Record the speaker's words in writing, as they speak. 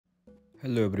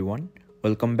Hello everyone,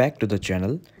 welcome back to the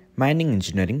channel Mining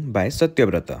Engineering by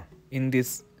Satyabrata. In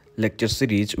this lecture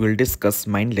series, we'll discuss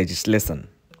mine legislation.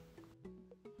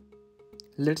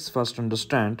 Let's first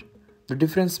understand the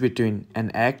difference between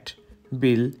an act,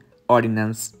 bill,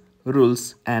 ordinance,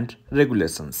 rules and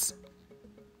regulations.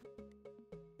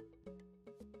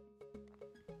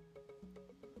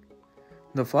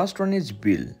 The first one is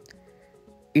bill.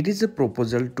 It is a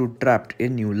proposal to draft a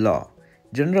new law.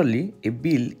 Generally, a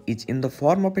bill is in the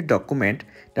form of a document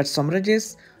that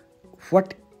summarizes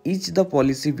what is the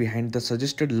policy behind the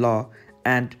suggested law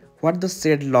and what the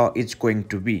said law is going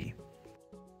to be.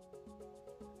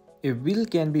 A bill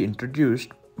can be introduced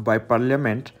by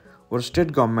Parliament or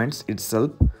state governments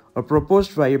itself or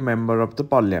proposed by a member of the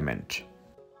Parliament.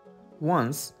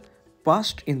 Once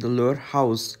passed in the lower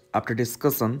house, after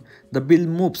discussion, the bill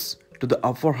moves to the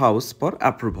upper house for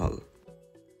approval.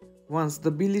 Once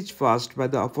the bill is passed by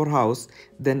the upper house,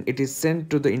 then it is sent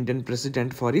to the Indian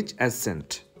President for its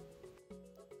assent.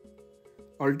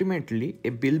 Ultimately, a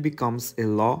bill becomes a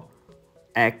law,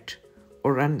 act,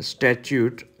 or an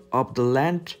statute of the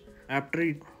land after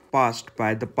it passed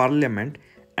by the Parliament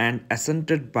and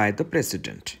assented by the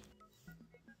President.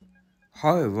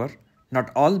 However,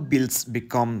 not all bills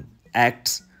become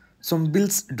acts. Some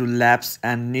bills do lapse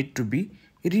and need to be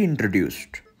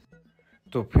reintroduced.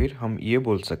 तो फिर हम ये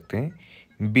बोल सकते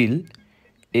हैं bill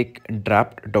एक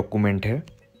draft document है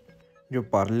जो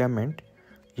पार्लियामेंट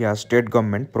या स्टेट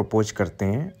गवर्नमेंट प्रपोज करते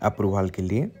हैं अप्रूवल के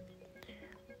लिए।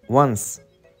 वंस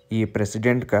ये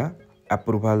प्रेसिडेंट का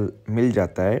अप्रूवल मिल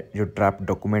जाता है जो ड्राफ्ट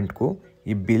डॉक्यूमेंट को,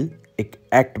 ये बिल एक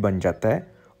एक्ट बन जाता है,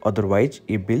 अदरवाइज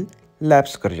ये बिल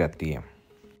लैप्स कर जाती है।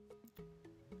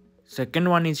 Second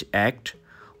one is act.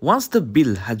 Once the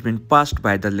bill has been passed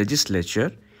by the legislature,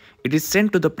 it is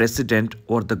sent to the president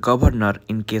or the governor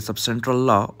in case of central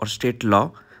law or state law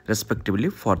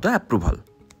respectively for the approval.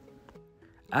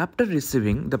 After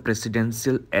receiving the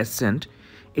presidential assent,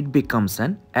 it becomes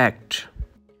an act.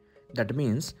 That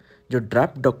means जो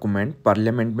draft document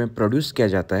parliament में produce किया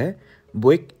जाता है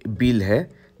वो एक bill है।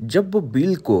 जब वो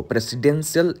बिल को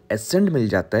प्रेसिडेंशियल एसेंट मिल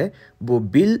जाता है वो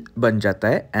बिल बन जाता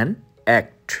है an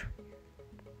act.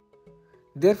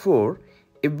 Therefore,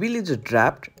 a bill is a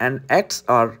draft and acts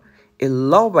are a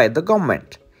law by the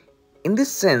government. In this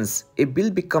sense, a bill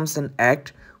becomes an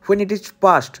act when it is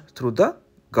passed through the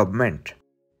government.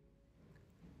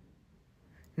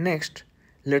 Next,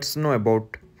 let's know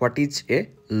about what is a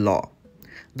law.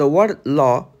 The word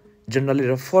law generally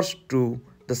refers to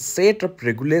the set of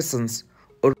regulations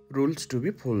or rules to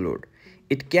be followed.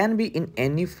 It can be in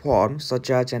any form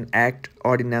such as an act,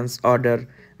 ordinance, order,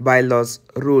 bylaws,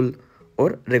 rule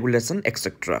और regulation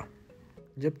etcetera.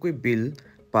 जब कोई bill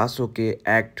pass होके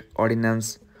act,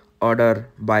 ordinance, order,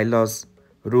 bylaws,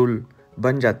 rule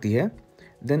बन जाती है,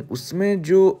 then उसमें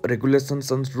जो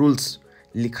regulations and rules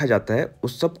लिखा जाता है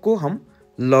उस सब को हम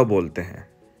लॉ बोलते हैं।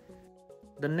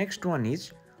 The next one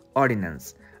is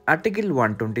ordinance. Article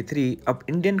 123 of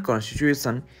Indian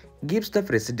constitution gives the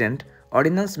president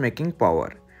ordinance making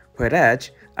power,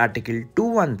 whereas Article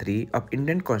 213 of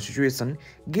Indian Constitution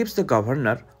gives the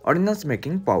governor ordinance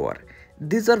making power.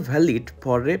 These are valid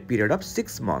for a period of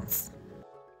 6 months.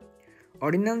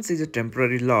 Ordinance is a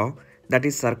temporary law that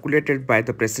is circulated by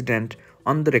the President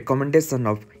on the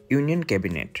recommendation of Union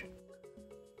Cabinet.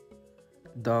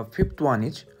 The fifth one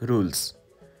is rules.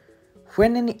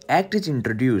 When any act is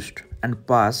introduced and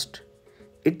passed,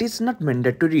 it is not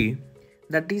mandatory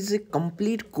that is a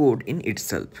complete code in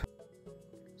itself.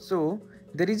 So,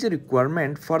 there is a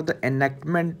requirement for the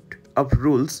enactment of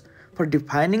rules for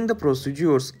defining the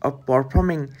procedures of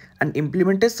performing and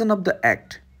implementation of the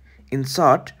act. In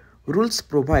short, rules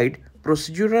provide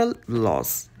procedural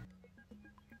laws.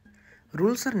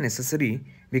 Rules are necessary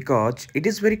because it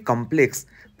is very complex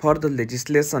for the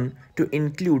legislation to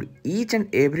include each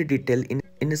and every detail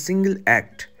in a single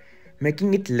act,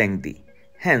 making it lengthy.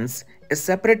 Hence, a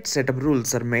separate set of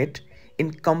rules are made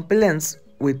in compliance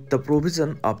with the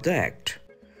provision of the act.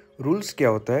 Rules क्या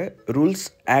होता है? Rules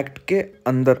act के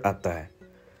अंदर आता है।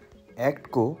 Act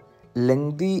को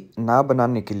lengthy ना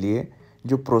बनाने के लिए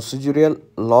जो प्रोसीजरल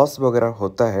लॉस वगैरह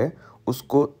होता है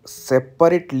उसको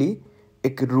सेपरेटली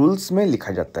एक रूल्स में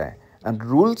लिखा जाता है and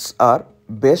rules are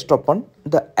based upon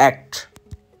the act.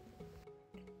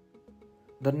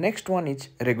 The next one is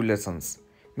regulations.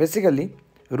 Basically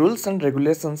rules and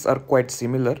regulations are quite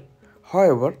similar.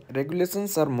 However,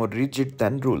 regulations are more rigid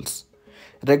than rules.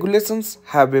 Regulations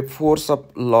have a force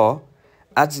of law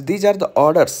as these are the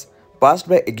orders passed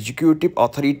by executive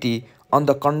authority on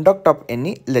the conduct of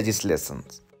any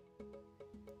legislations.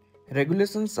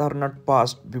 Regulations are not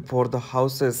passed before the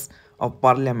houses of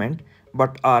parliament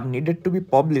but are needed to be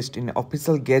published in an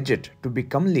official gazette to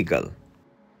become legal.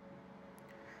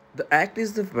 The Act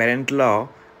is the parent law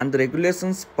and the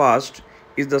regulations passed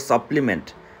is the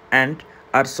supplement and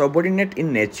are subordinate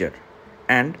in nature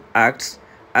and acts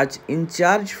as in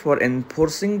charge for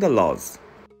enforcing the laws.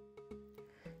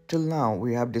 Till now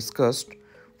we have discussed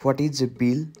what is a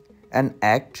bill, an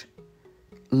act,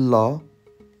 law,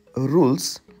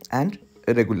 rules and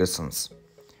regulations.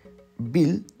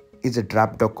 Bill is a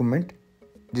draft document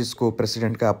जिसको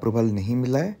president का approval नहीं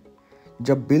मिला है.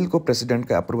 जब bill को president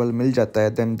का approval मिल जाता है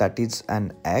then that is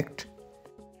an act.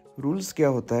 Rules क्या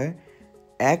होता है?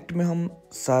 एक्ट में हम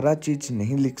सारा चीज़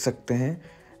नहीं लिख सकते हैं,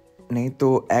 नहीं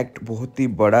तो एक्ट बहुत ही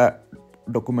बड़ा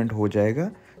डॉक्यूमेंट हो जाएगा.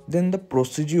 Then the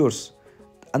procedures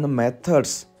and the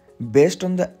methods based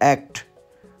on the act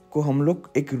को हम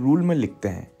लोग एक रूल में लिखते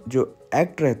हैं. जो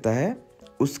एक्ट रहता है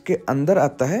उसके अंदर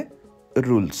आता है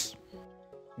rules.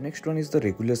 Next one is the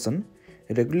regulation.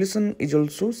 Regulation is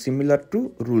also similar to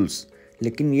rules,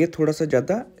 लेकिन ये थोड़ा सा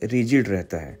ज़्यादा रिजिड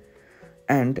रहता है.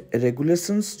 एंड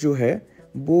रेगुलेशंस जो है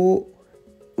वो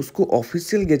उसको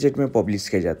ऑफिशियल गैजेट में पब्लिश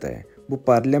किया जाता है, वो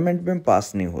पार्लियामेंट में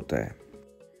पास नहीं होता है.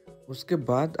 उसके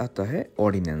बाद आता है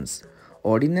ऑर्डिनेंस.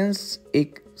 ऑर्डिनेंस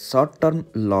एक शॉर्ट टर्म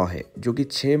लॉ है जो कि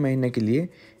 6 महीने के लिए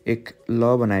एक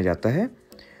लॉ बनाया जाता है.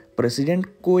 प्रेसिडेंट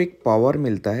को एक पावर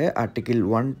मिलता है आर्टिकल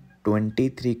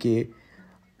 123 के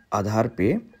आधार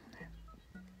पे.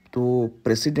 तो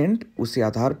प्रेसिडेंट उसी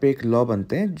आधार पे एक लॉ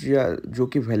बनते हैं जो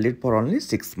कि valid for only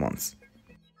 6 months.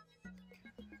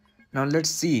 Now let's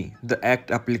see the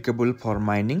act applicable for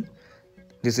mining.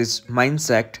 This is Mines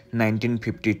Act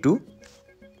 1952.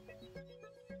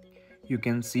 You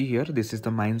can see here this is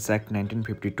the Mines Act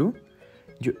 1952.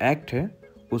 जो एक्ट है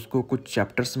उसको कुछ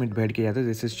चैप्टर्स में डिवाइड किया जाता है.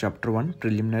 This is chapter 1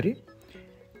 preliminary,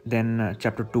 then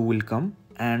chapter 2 will come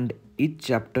and each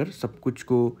chapter सब कुछ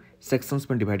को सेक्शंस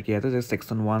में डिवाइड किया जाता है. जैसे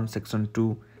section 1, section 2,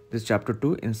 this chapter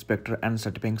 2 inspector and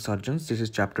certifying surgeons, this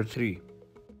is chapter 3.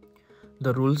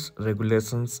 The rules,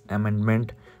 regulations,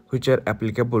 amendment which are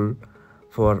applicable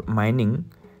for mining,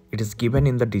 it is given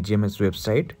in the DGMS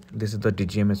website. This is the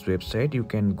DGMS website. You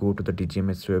can go to the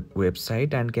DGMS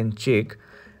website and can check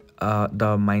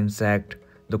the Mines Act,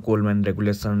 the coal mine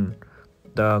regulation,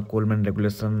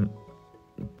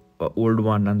 old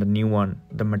one and the new one,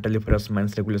 the metalliferous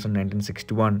mines regulation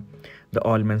 1961, the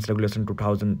oil mines regulation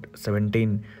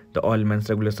 2017, the oil mines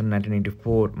regulation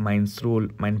 1984, mines rule,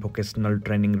 mine vocational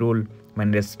training rule,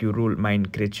 mine rescue rule, mine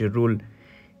creature rule,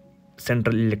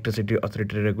 central electricity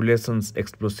authority regulations,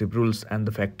 explosive rules and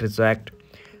the factories act.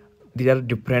 These are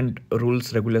different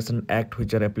rules, regulation act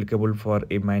which are applicable for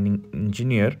a mining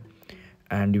engineer,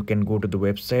 and you can go to the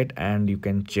website and you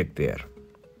can check there.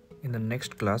 In the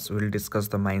next class, we will discuss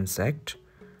the Mines Act.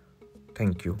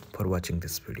 Thank you for watching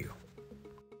this video.